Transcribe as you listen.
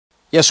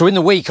Yeah, so in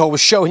the week I was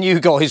showing you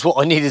guys what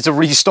I needed to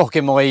restock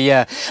in my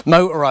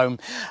motorhome,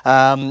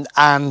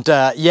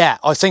 yeah,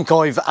 I think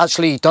I've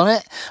actually done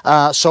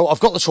it. So I've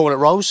got the toilet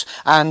rolls,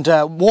 and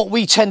what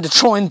we tend to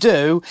try and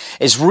do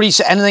is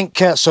reset anything.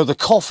 So the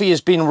coffee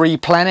has been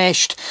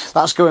replenished,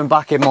 that's going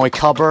back in my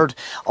cupboard.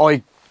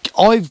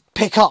 I've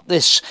picked up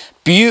this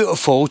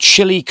beautiful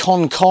chili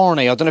con carne.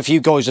 I don't know if you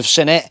guys have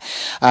seen it.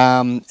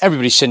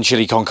 Everybody's seen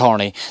chili con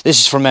carne.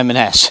 This is from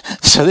M&S,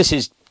 so this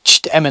is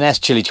M&S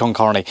chili con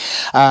carne.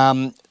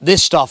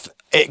 This stuff,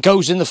 it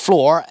goes in the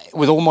floor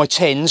with all my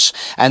tins,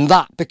 and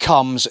that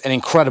becomes an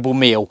incredible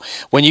meal.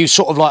 When you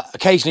sort of like,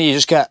 occasionally you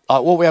just get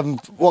like,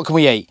 what can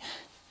we eat?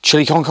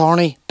 Chili con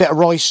carne, bit of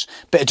rice,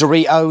 bit of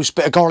Doritos,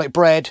 bit of garlic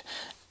bread.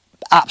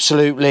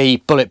 Absolutely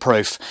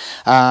bulletproof.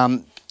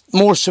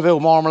 More Seville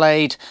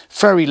marmalade,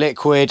 very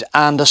liquid,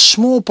 and a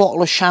small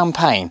bottle of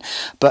champagne.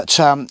 But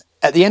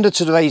at the end of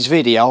today's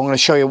video, I'm going to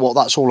show you what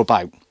that's all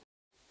about.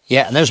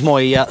 Yeah, and there's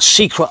my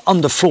secret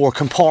underfloor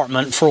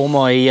compartment for all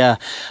my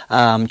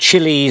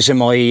chilies and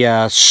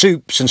my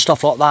soups and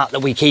stuff like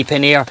that we keep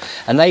in here.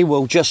 And they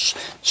will just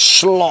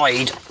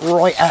slide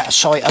right out of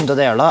sight under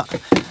there,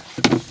 look.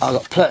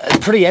 I've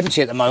got pretty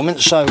empty at the moment,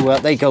 so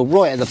they go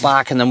right at the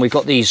back, and then we've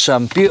got these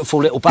beautiful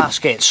little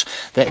baskets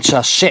that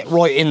sit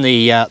right in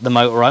the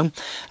motorhome,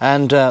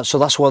 and so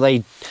that's where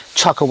they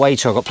tuck away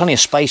to. I've got plenty of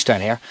space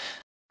down here.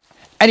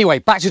 Anyway,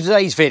 back to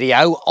today's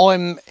video.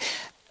 I'm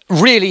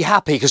really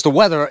happy because the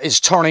weather is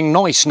turning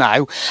nice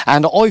now,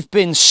 and I've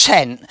been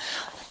sent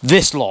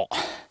this lot.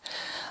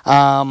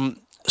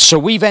 So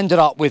we've ended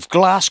up with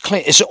glass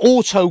clean, it's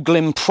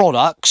autoglym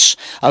products,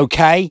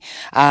 okay,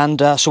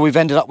 and so we've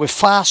ended up with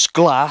fast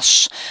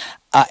glass,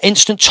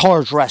 instant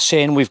tire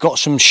dressing, we've got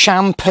some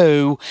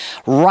shampoo,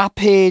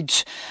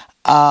 rapid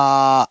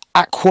aqua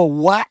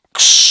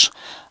wax,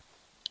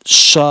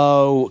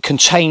 so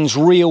contains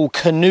real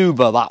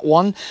Canuba, that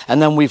one,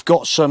 and then we've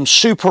got some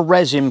super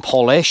resin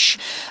polish,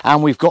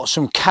 and we've got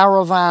some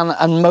caravan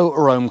and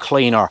motorhome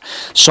cleaner.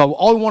 So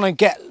I want to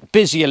get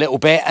busy a little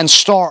bit and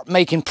start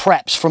making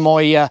preps for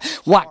my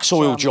wax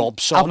oil job.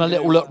 So having a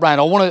little look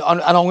round,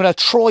 and I'm going to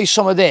try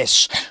some of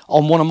this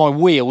on one of my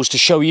wheels to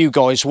show you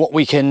guys what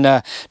we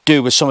can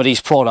do with some of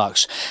these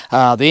products.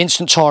 The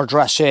instant tire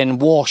dressing,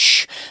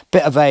 wash,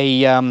 bit of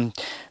a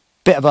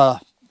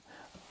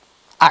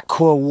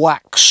aqua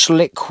wax,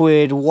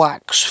 liquid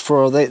wax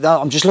for that.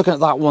 I'm just looking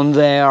at that one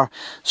there.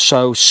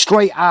 So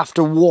straight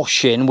after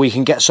washing, we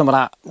can get some of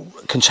that.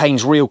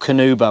 Contains real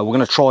Canuba. We're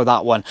going to try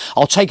that one.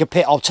 I'll take a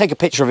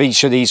picture of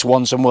each of these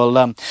ones, and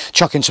we'll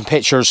chuck in some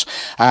pictures.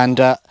 And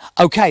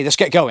okay, let's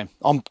get going.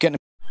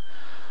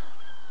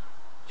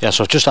 Yeah,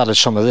 so I've just added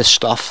some of this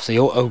stuff, the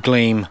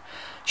autoglym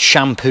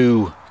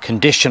shampoo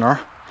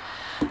conditioner,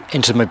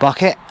 into my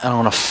bucket, and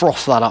I'm going to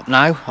froth that up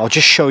now. I'll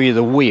just show you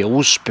the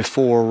wheels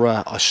before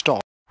I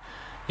start.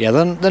 Yeah,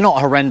 they're not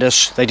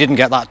horrendous. They didn't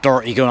get that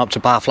dirty going up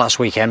to Bath last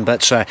weekend,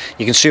 but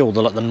you can see all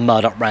the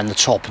mud up around the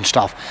top and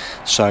stuff.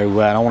 So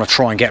I want to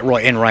try and get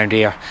right in around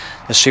here.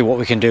 Let's see what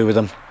we can do with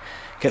them.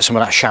 Get some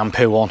of that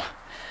shampoo on.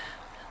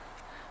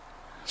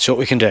 See what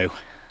we can do.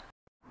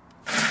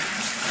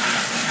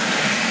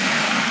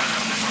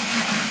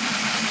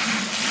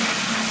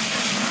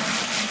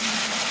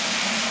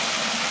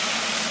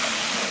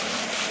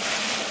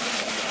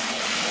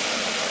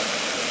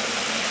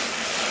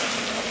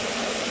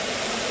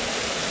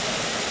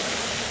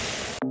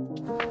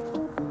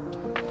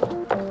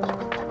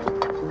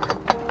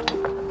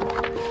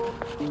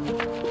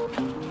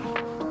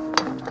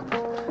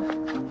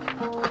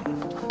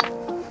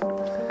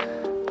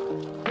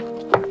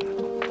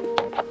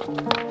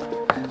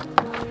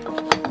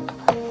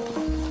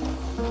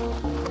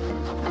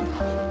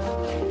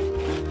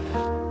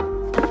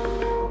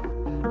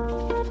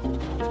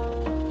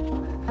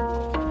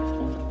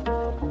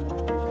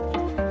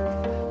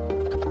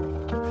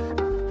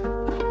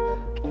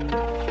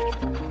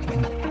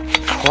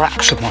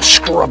 Cracks of my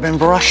scrubbing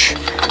brush.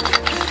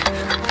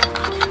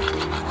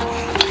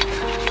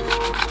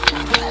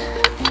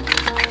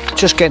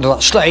 Just getting to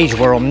that stage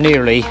where I'm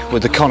nearly,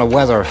 with the kind of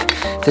weather,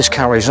 if this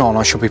carries on,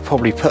 I should be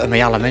probably putting my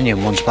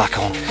aluminium ones back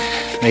on,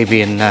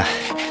 maybe in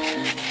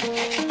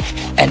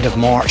end of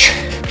March,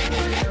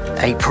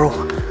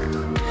 April.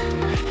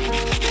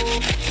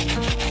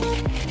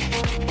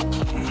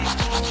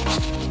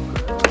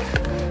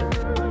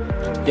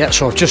 Yeah,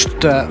 so I've just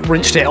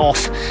rinsed it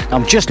off.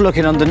 I'm just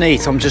looking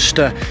underneath. I'm just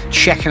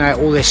checking out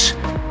all this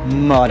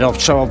mud.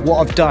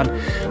 What I've done,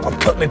 I've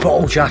put my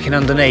bottle jack in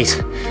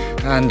underneath,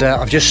 and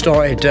I've just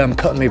started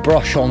putting my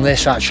brush on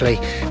this actually,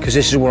 because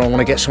this is where I want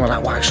to get some of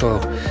that wax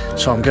oil.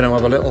 So I'm going to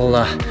have a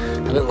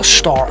little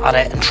start at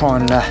it and try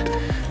and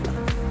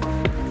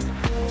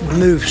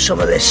remove some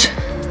of this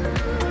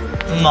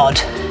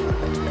mud.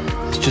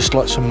 It's just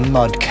like some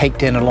mud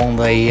caked in along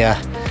the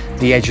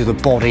edge of the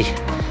body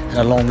and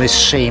along this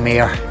seam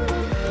here,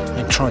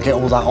 and try and get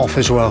all that off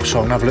as well. So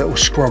I'm gonna have a little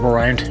scrub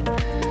around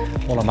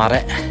while I'm at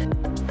it.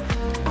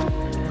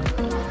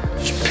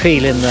 Just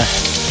peeling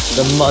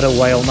the mud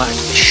away on that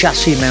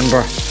chassis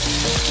member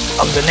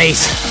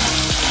underneath.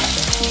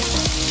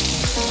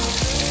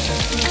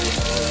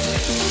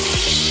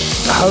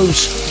 the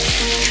hose,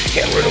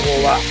 get rid of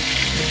all that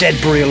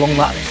debris along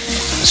that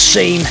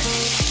seam.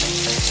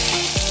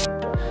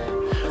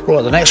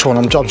 Right, the next one,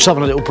 I'm just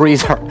having a little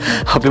breather.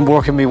 I've been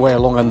working my way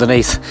along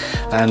underneath,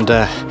 and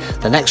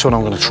the next one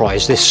I'm going to try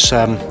is this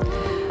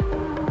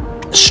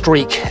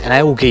streak and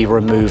algae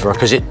remover,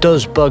 because it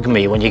does bug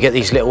me when you get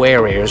these little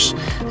areas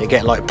that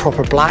get like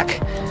proper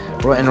black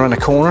right in around the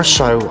corner.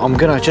 So I'm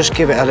going to just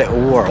give it a little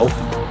whirl.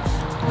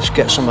 Let's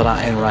get some of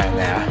that in right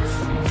there,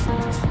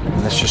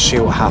 and let's just see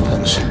what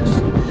happens.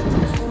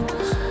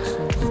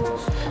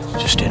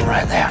 Just in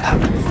right there,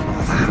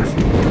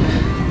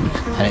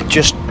 and it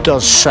just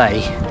does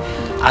say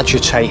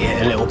agitate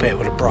it a little bit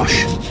with a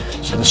brush.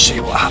 So let's see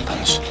what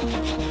happens.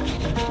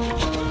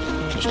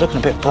 It's looking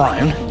a bit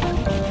brown.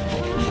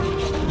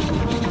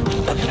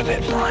 Looking a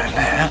bit brown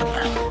there.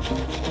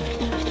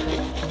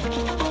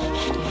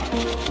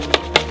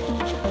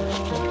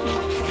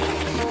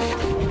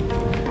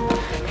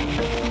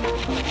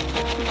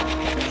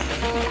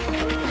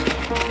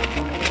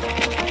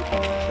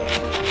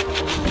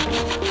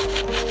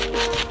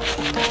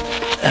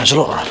 There's a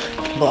lot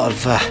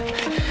of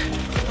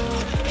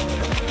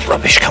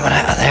rubbish coming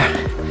out of there.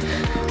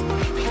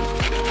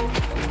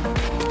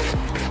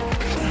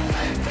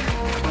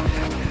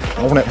 I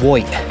want it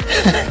white.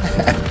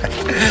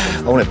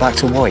 I want it back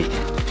to white.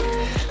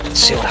 Let's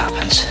see what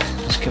happens.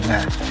 Let's give it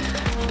a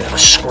bit of a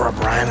scrub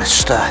round. Let's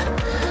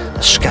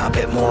scat a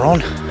bit more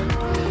on.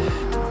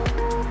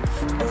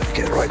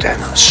 Get it right down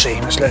that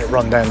seam. Let's let it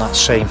run down that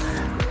seam.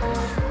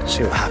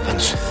 See what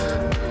happens.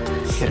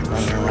 Get it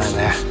running around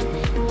there.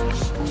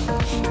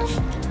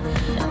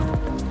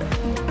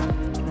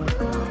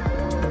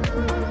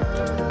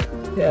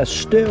 Yeah,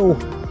 still,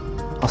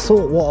 I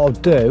thought what I'll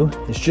do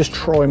is just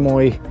try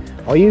my,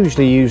 I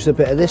usually use a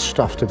bit of this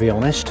stuff, to be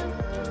honest.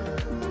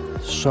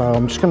 So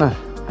I'm just gonna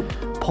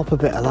pop a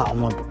bit of that on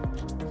my,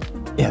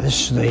 yeah,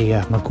 this is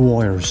the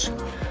Maguire's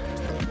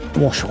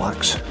wash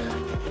wax.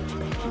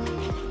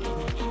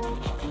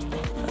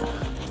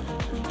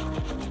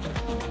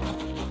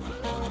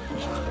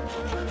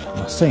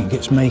 I think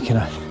it's making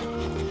a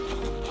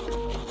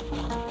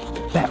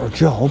better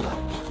job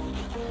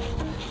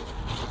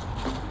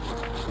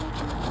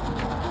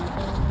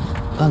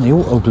than the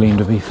autoglym,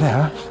 to be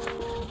fair.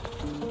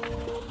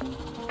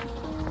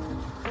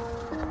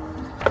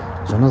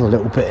 There's another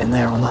little bit in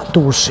there on that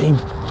door seam.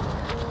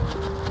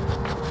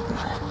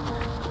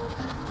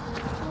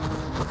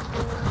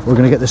 We're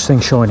going to get this thing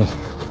shiny.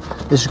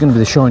 This is going to be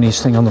the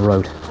shiniest thing on the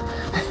road.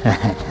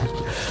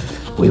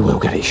 We will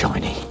get it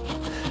shiny.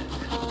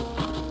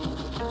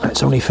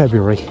 It's only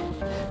February,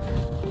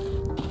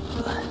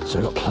 so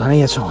we've got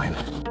plenty of time.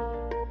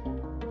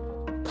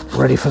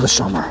 Ready for the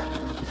summer.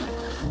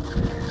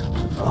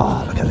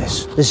 Oh, look at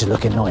this. This is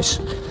looking nice.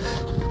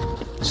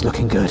 It's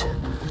looking good.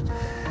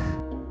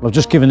 I've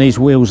just given these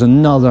wheels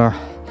another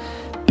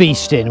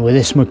beast in with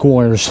this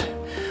Maguire's.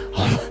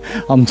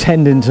 I'm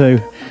tending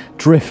to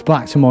drift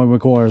back to my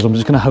Maguire's. I'm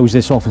just going to hose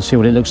this off and see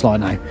what it looks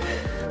like now.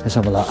 Let's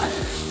have a look.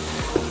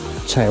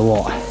 Tell you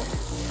what,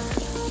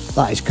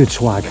 that is good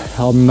swag.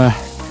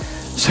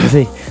 So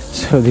the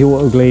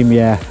autoglym,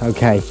 yeah,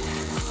 okay.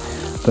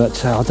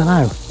 But I don't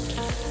know.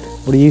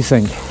 What do you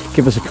think?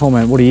 Give us a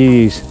comment. What do you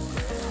use?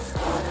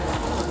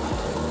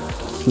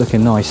 It's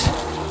looking nice.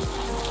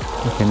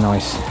 Looking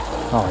nice.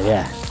 Oh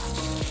yeah.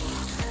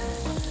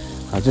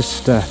 I've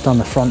just done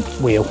the front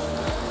wheel.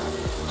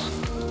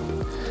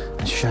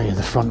 I'll show you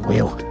the front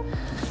wheel.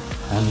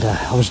 And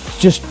I was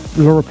just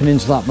lurping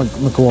into that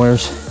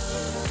Maguire's,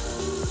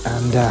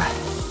 and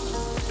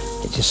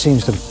it just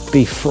seems to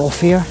be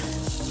frothier.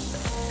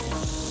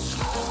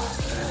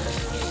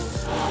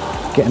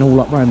 Getting all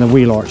up around the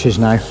wheel arches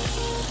now.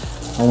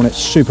 I want it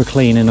super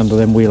clean in under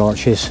them wheel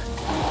arches.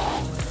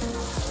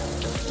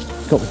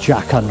 Got the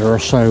jack under her,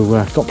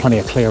 so got plenty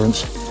of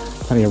clearance,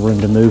 plenty of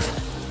room to move.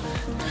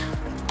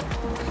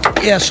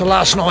 Yeah, so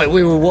last night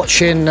we were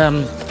watching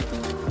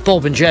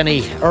Bob and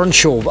Jenny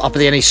Earnshaw up at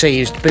the NEC.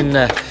 He's been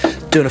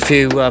doing a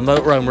few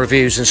motorhome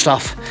reviews and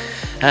stuff,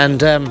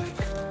 and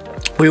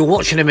we were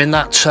watching him in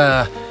that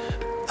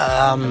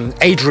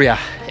Adria.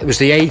 It was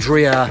the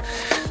Adria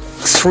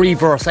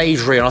 3-berth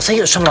Adria, and I think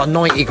it was something like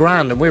 90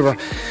 grand, and we were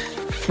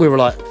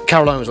like,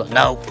 Caroline was like,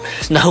 no,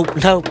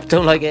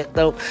 don't like it,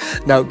 no.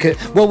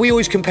 Well, we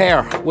always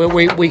compare.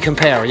 We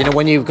compare. You know,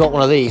 when you've got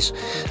one of these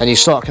and you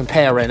start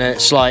comparing, and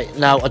it's like,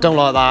 no, I don't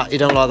like that. You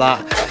don't like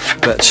that.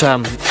 But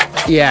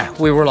yeah,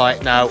 we were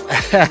like, no,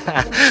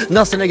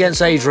 nothing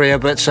against Adria,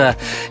 but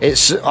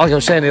it's, like I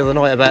was saying the other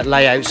night about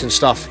layouts and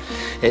stuff.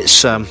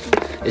 It's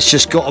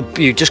just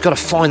you just got to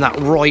find that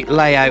right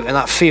layout and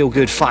that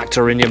feel-good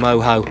factor in your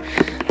moho.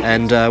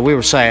 And we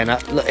were saying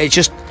that it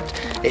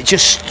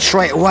just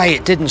straight away,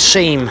 it didn't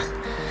seem,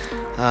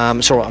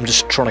 it's alright, I'm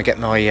just trying to get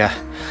my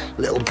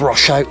little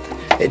brush out.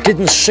 It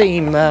didn't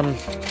seem to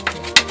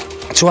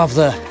have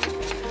the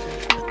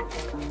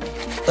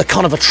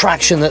kind of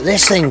attraction that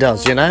this thing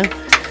does, you know.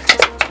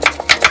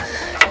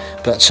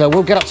 But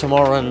we'll get up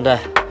tomorrow and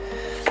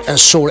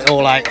sort it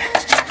all out.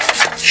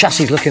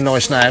 Chassis looking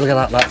nice now, look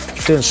at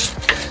that, doing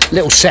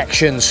little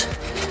sections,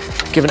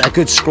 giving it a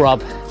good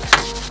scrub,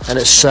 and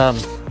it's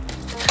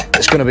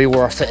going to be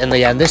worth it in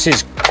the end. This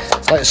is,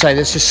 like I say,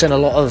 this is in a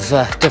lot of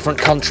different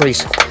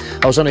countries.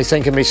 I was only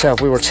thinking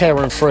myself, we were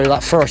tearing through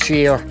that first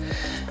year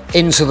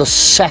into the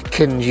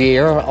second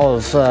year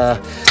of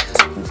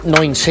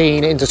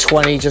 19 into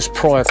 20, just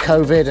prior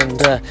COVID,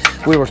 and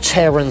we were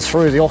tearing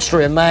through the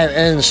Austrian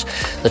mountains,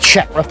 the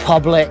Czech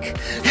Republic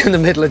in the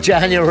middle of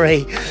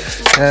January,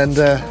 and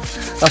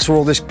that's where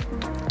all this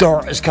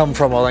dirt has come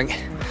from, I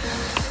think.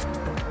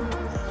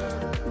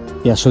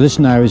 Yeah, so this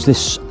now is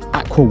this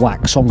aqua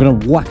wax. So I'm going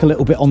to whack a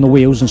little bit on the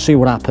wheels and see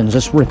what happens.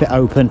 Let's rip it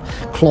open,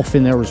 cloth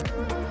in there,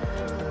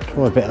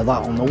 throw a bit of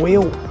that on the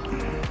wheel,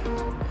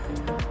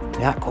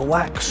 the aqua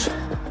wax.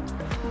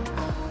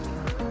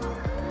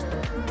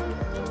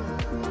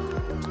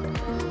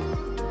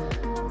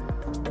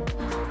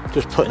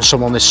 Just putting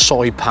some on this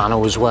side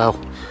panel as well.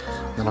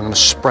 Then I'm going to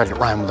spread it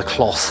around with the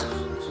cloth.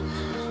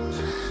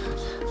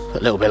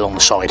 Put a little bit along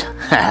the side.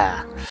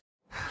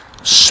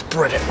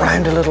 Spread it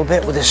round a little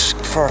bit with this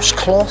first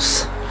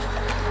cloth.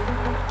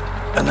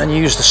 And then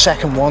use the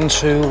second one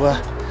to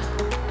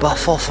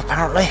buff off,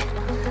 apparently.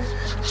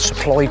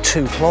 Supplied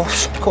 2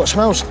 cloths. Quite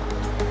smells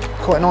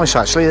quite nice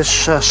actually. Let's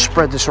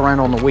spread this around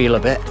on the wheel a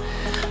bit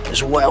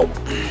as well.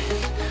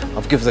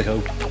 I've given the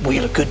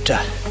wheel a good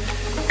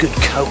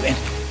coating.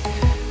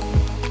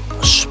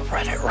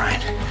 Spread it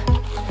around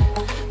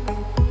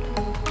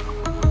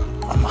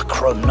on my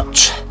chrome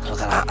nuts.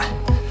 Look at that.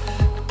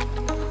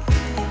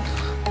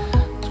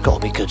 It's got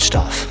to be good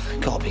stuff.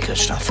 Got to be good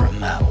stuff from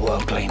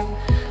autoglym.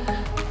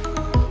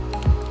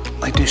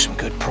 They do some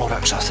good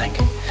products, I think.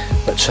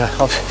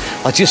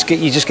 But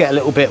you just get a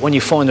little bit when you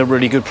find a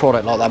really good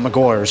product like that,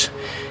 Meguiar's.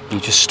 You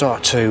just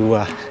start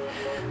to.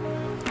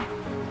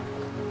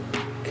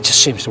 It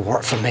just seems to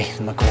work for me,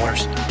 the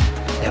Meguiar's.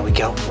 There we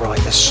go.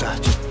 Right, let's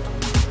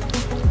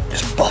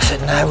just buff it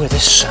now with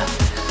this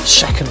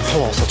second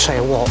cloth. I'll tell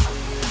you what,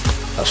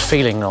 that's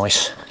feeling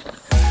nice.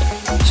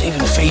 It's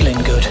even feeling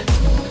good.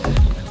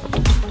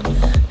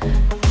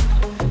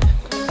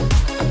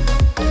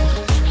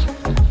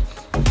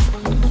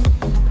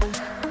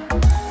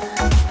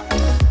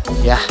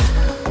 Yeah,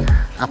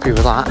 happy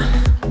with that.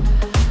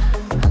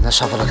 And let's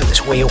have a look at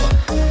this wheel.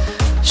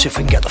 See if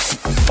we can get the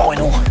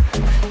final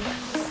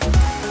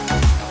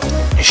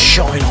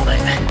shine on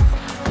it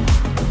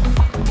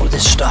with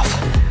this stuff.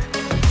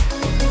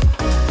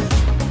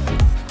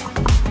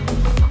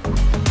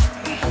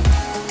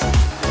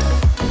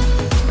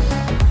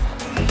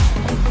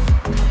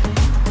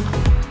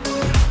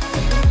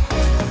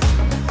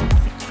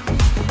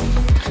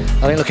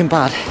 That ain't looking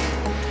bad.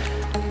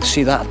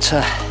 See that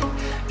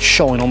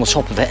shine on the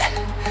top of it?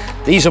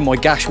 These are my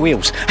gash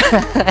wheels.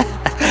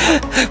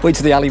 Wait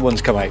till the alley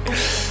ones come out.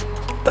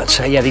 But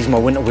yeah, these are my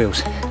winter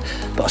wheels.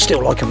 But I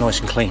still like them nice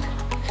and clean.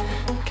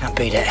 Can't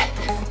beat it.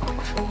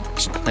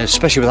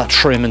 Especially with that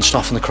trim and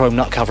stuff and the chrome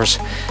nut covers.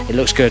 It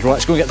looks good. Right,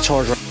 let's go and get the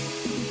tire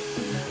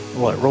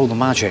dressing. Right, roll the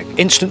magic.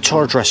 Instant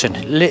tire dressing.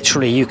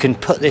 Literally, you can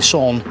put this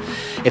on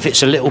if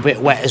it's a little bit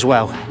wet as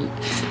well.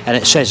 And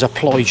it says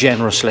apply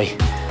generously.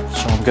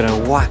 So I'm going to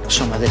whack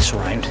some of this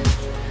around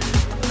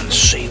and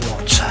see what,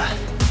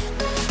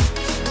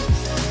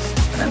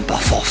 and then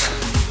buff off.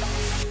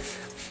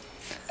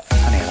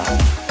 Plenty of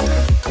that.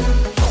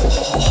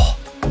 Oh,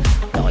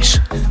 nice.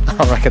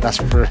 I reckon that's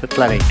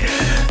plenty.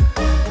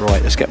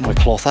 Right, let's get my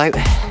cloth out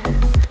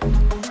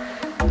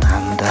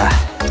and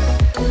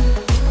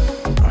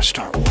I'll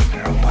start wiping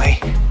it away.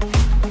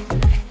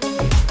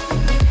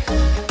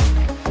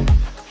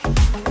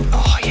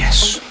 Oh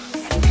yes.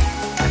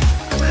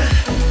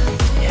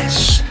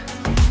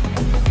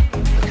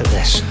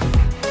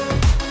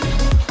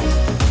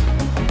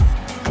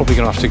 Probably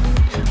gonna have to.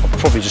 I'll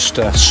probably just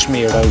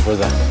smear it over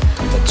but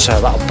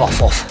that'll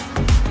buff off.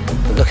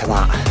 But look at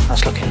that.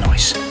 That's looking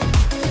nice.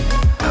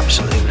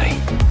 Absolutely.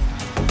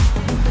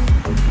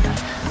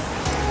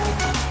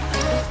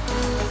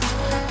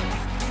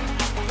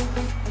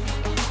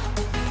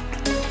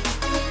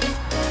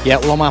 Yeah,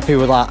 well, I'm happy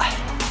with that.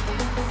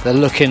 They're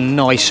looking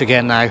nice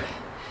again now.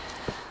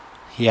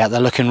 Yeah,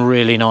 they're looking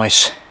really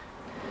nice.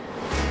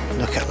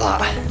 Look at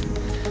that.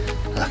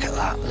 Look at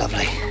that.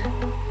 Lovely.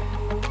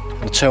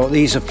 I'll tell you what,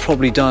 these have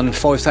probably done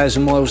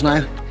 5,000 miles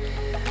now,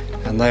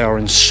 and they are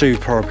in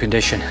superb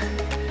condition.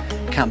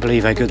 Can't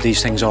believe how good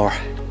these things are.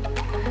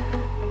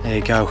 There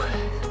you go.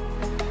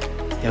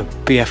 Your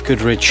BF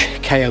Goodrich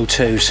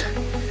Ko2s.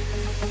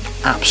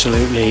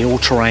 Absolutely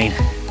all-terrain,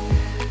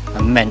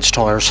 immense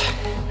tyres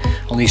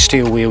on these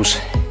steel wheels.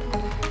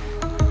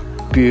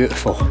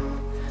 Beautiful.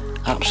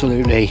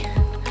 Absolutely.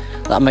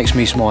 That makes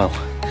me smile.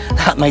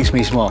 That makes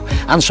me smile.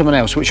 And something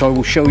else, which I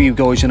will show you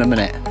guys in a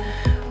minute.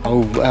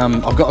 I've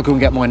got to go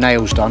and get my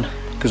nails done,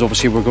 because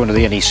obviously we're going to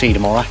the NEC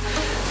tomorrow.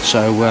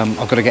 So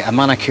I've got to get a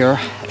manicure,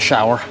 a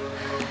shower,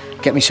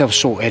 get myself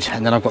sorted,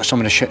 and then I've got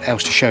something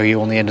else to show you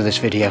on the end of this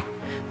video.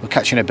 We'll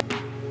catch you in a bit.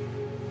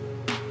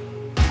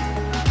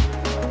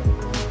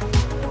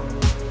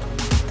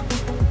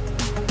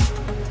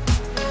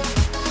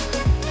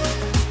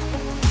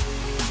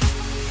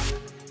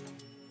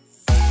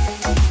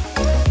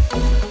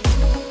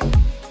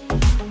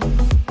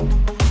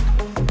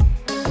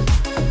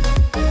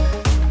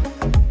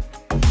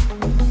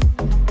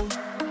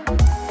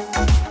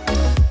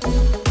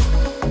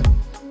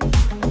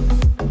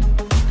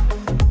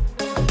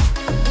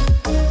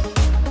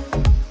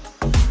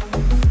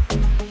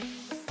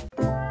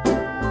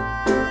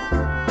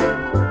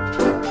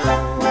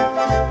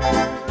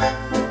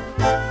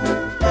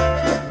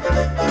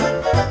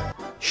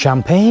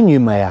 Champagne,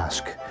 you may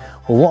ask.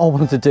 Well, what I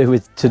wanted to do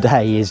with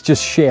today is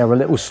just share a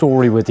little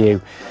story with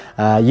you.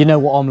 You know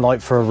what I'm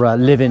like for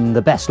living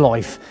the best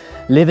life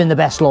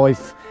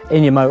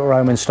in your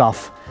motorhome and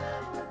stuff.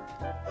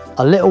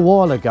 A little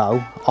while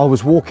ago, I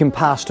was walking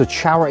past a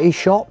charity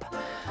shop,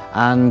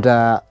 and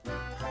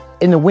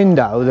in the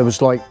window there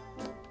was like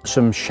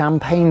some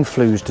champagne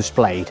flues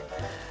displayed.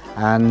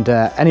 And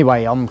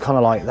anyway, I'm kind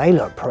of like, they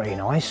look pretty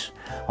nice.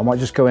 I might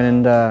just go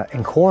in and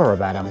inquire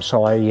about them.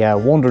 So I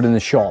wandered in the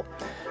shop.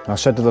 And I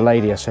said to the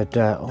lady, I said,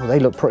 oh, they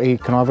look pretty,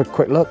 can I have a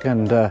quick look?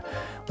 And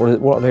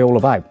what are they all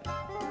about?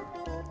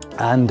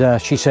 And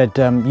she said,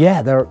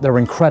 yeah, they're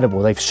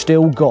incredible. They've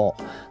still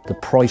got the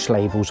price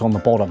labels on the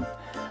bottom.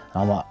 And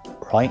I'm like,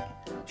 right.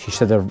 She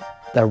said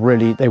they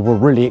were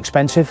really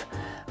expensive.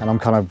 And I'm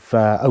kind of,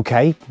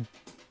 okay,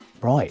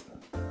 right,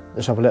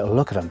 let's have a little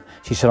look at them.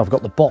 She said, I've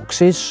got the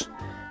boxes,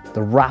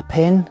 the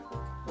wrapping.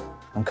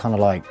 I'm kind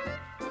of like,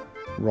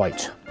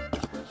 right.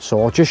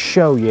 So I'll just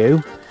show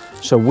you.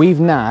 So we've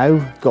now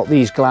got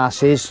these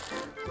glasses,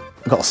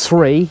 I've got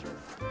 3,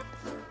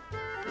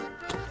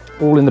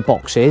 all in the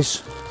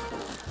boxes,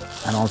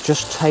 and I'll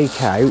just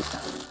take out,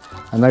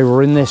 and they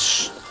were in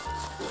this,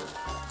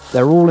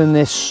 they're all in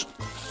this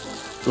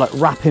like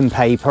wrapping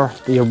paper,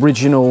 the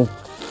original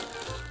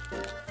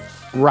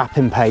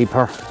wrapping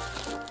paper,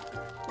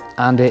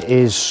 and it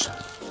is,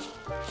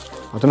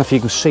 I don't know if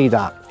you can see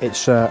that,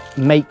 it's the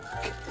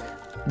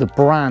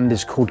brand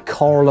is called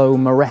Carlo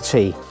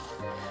Moretti.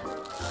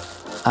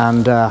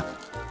 And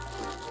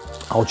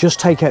I'll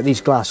just take out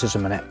these glasses a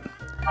minute.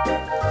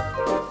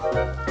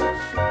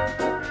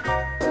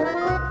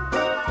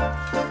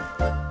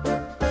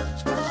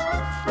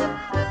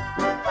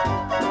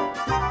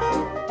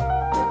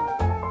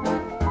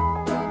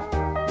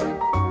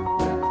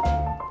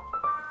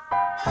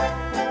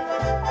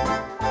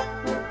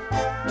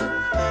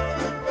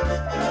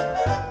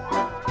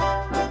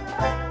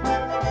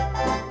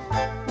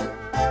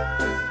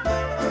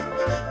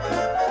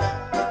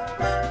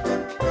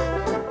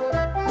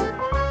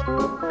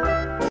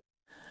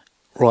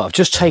 Right, I've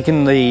just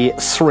taken the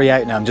 3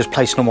 out now, I'm just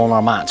placing them on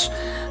our mats,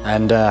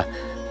 and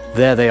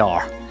there they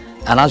are.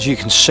 And as you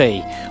can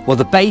see, well,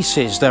 the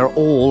bases, they're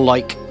all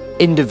like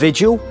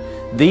individual.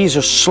 These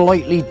are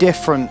slightly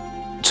different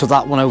to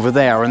that one over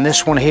there, and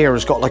this one here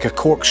has got like a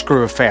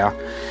corkscrew affair,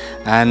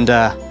 and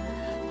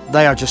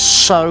they are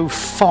just so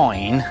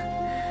fine.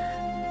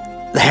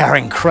 They are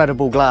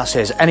incredible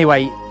glasses.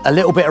 Anyway, a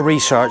little bit of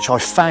research, I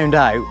found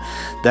out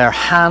they're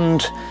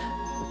hand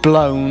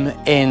blown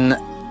in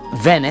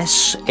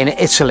Venice in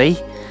Italy,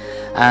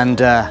 and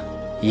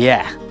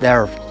yeah,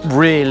 they're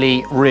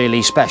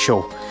really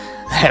special.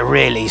 They're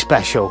really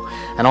special,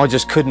 and I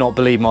just could not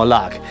believe my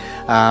luck.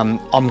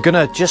 I'm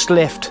gonna just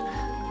lift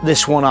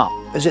this one up.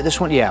 Is it this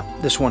one? Yeah,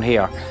 this one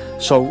here.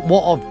 So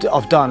what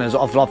I've done is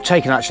I've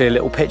taken actually a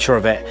little picture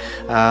of it,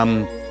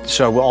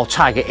 so I'll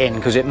tag it in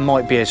because it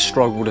might be a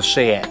struggle to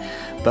see it,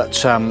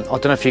 but I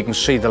don't know if you can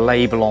see the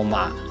label on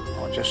that.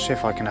 I'll just see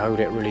if I can hold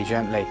it really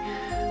gently.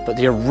 But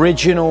the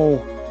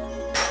original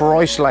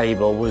price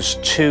label was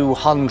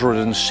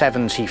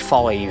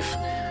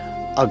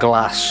 $275 a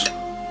glass,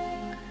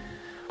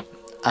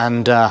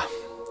 and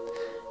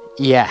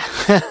yeah,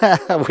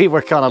 we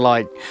were kind of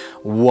like,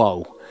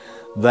 whoa,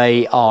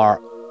 they are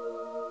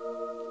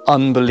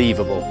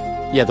unbelievable.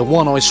 Yeah, the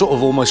one I sort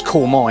of almost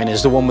call mine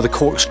is the one with the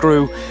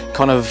corkscrew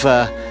kind of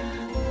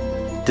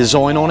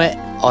design on it.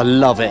 I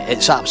love it,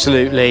 it's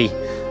absolutely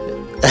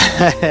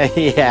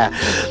yeah.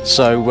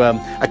 So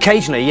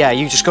occasionally, yeah,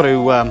 you just got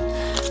to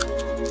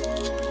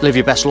live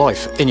your best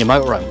life in your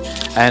motorhome,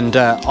 and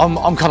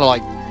I'm kind of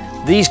like,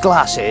 these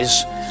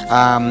glasses,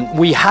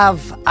 we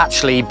have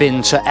actually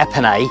been to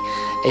Epinay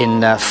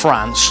in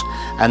France,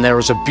 and there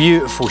is a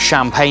beautiful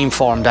champagne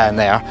farm down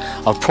there.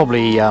 I've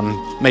probably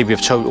maybe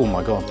I've told, oh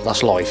my god,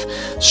 that's live,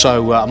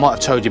 so I might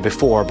have told you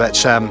before,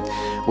 but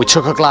we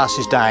took our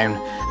glasses down,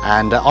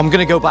 and I'm going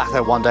to go back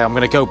there one day. I'm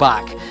going to go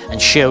back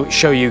and show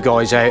you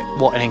guys out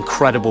what an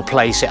incredible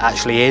place it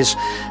actually is,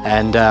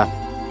 and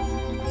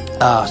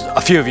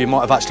a few of you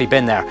might have actually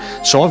been there.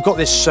 So I've got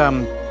this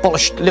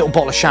little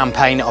bottle of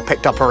champagne that I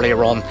picked up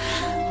earlier on.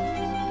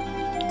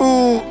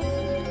 Ooh.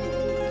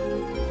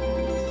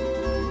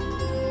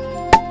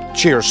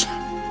 Cheers.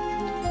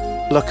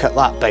 Look at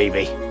that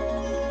baby.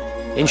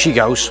 In she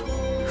goes.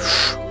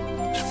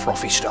 It's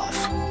frothy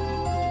stuff.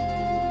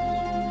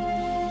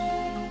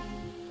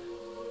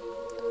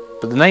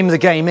 But the name of the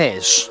game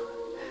is,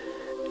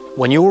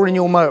 when you're in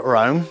your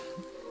motorhome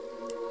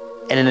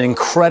in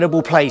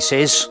incredible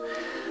places,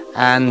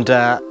 and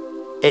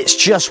it's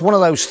just one of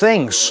those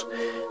things,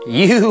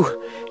 you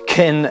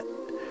can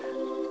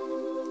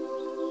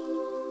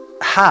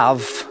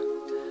have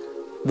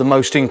the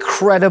most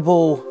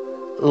incredible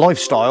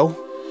lifestyle,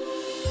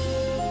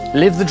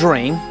 live the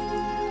dream.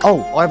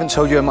 Oh, I haven't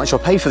told you how much I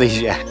pay for these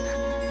yet.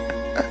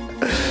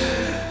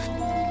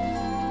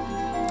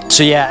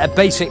 So yeah,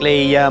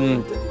 basically,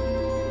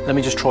 let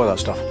me just try that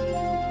stuff.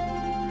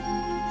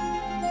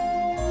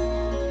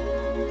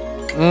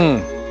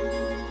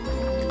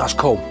 That's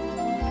cool.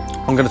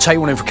 I'm going to take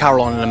one in for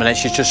Caroline in a minute.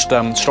 She's just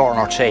starting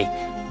our tea.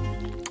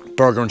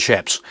 Burger and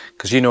chips,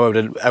 because you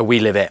know how we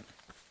live it.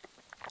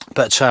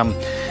 But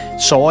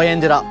so I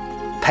ended up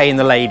paying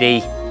the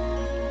lady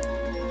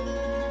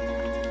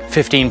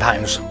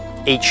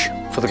 £15 each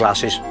for the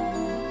glasses.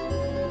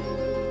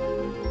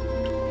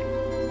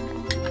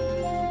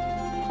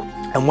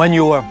 And when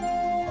you're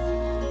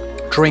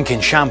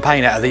drinking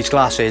champagne out of these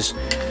glasses,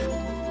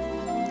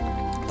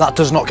 that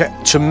does not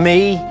get, to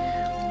me,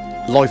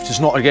 life does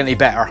not get any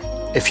better.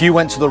 If you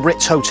went to the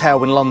Ritz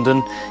Hotel in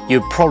London,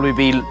 you'd probably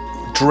be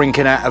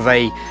drinking out of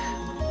a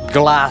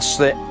glass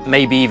that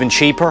may be even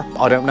cheaper,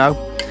 I don't know.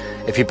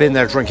 If you've been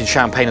there drinking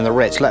champagne in the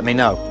Ritz, let me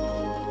know.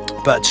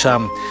 But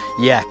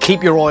yeah,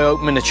 keep your eye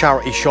open in the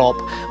charity shop.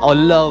 I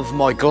love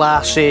my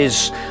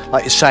glasses,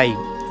 like I say,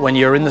 when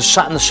you're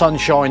sat in the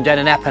sunshine down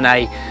in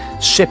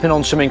Epinay, sipping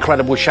on some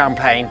incredible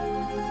champagne.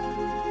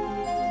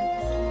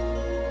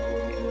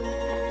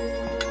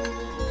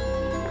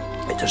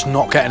 It does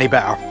not get any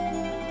better.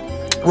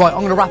 Right, I'm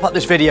going to wrap up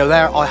this video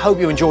there. I hope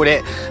you enjoyed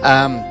it.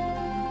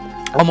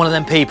 I'm one of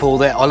them people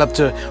that I love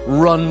to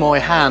run my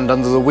hand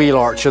under the wheel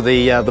arch of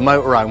the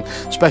motorhome,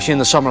 especially in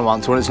the summer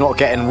months when it's not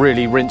getting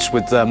really rinsed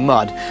with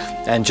mud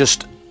and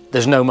just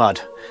there's no mud.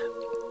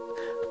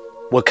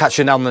 We'll catch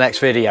you on the next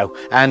video.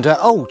 And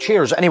oh,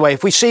 cheers. Anyway,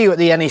 if we see you at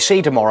the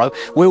NEC tomorrow,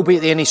 we'll be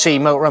at the NEC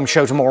Motorhome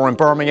show tomorrow in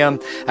Birmingham,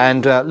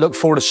 and look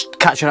forward to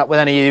catching up with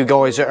any of you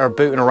guys that are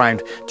booting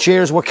around.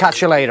 Cheers, we'll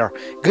catch you later.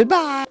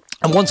 Goodbye.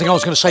 And one thing I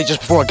was going to say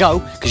just before I go,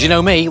 because you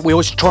know me, we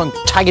always try and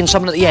tag in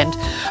something at the end.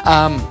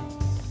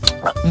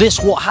 This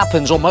what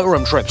happens on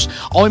motorhome trips.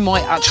 I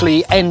might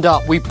actually end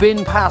up, we've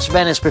been past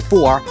Venice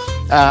before,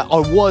 I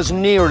was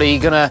nearly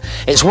gonna,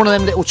 it's one of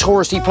them little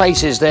touristy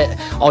places that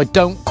I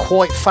don't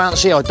quite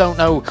fancy. I don't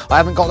know, I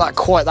haven't got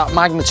quite that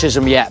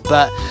magnetism yet,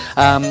 but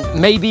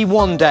maybe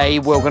one day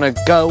we're gonna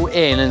go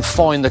in and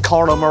find the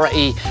Carlo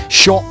Moretti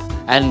shop,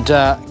 and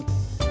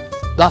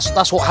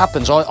that's what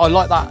happens. I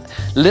like that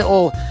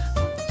little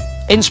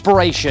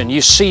inspiration.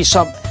 You see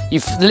a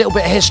little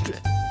bit of history,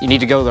 you need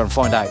to go there and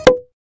find out.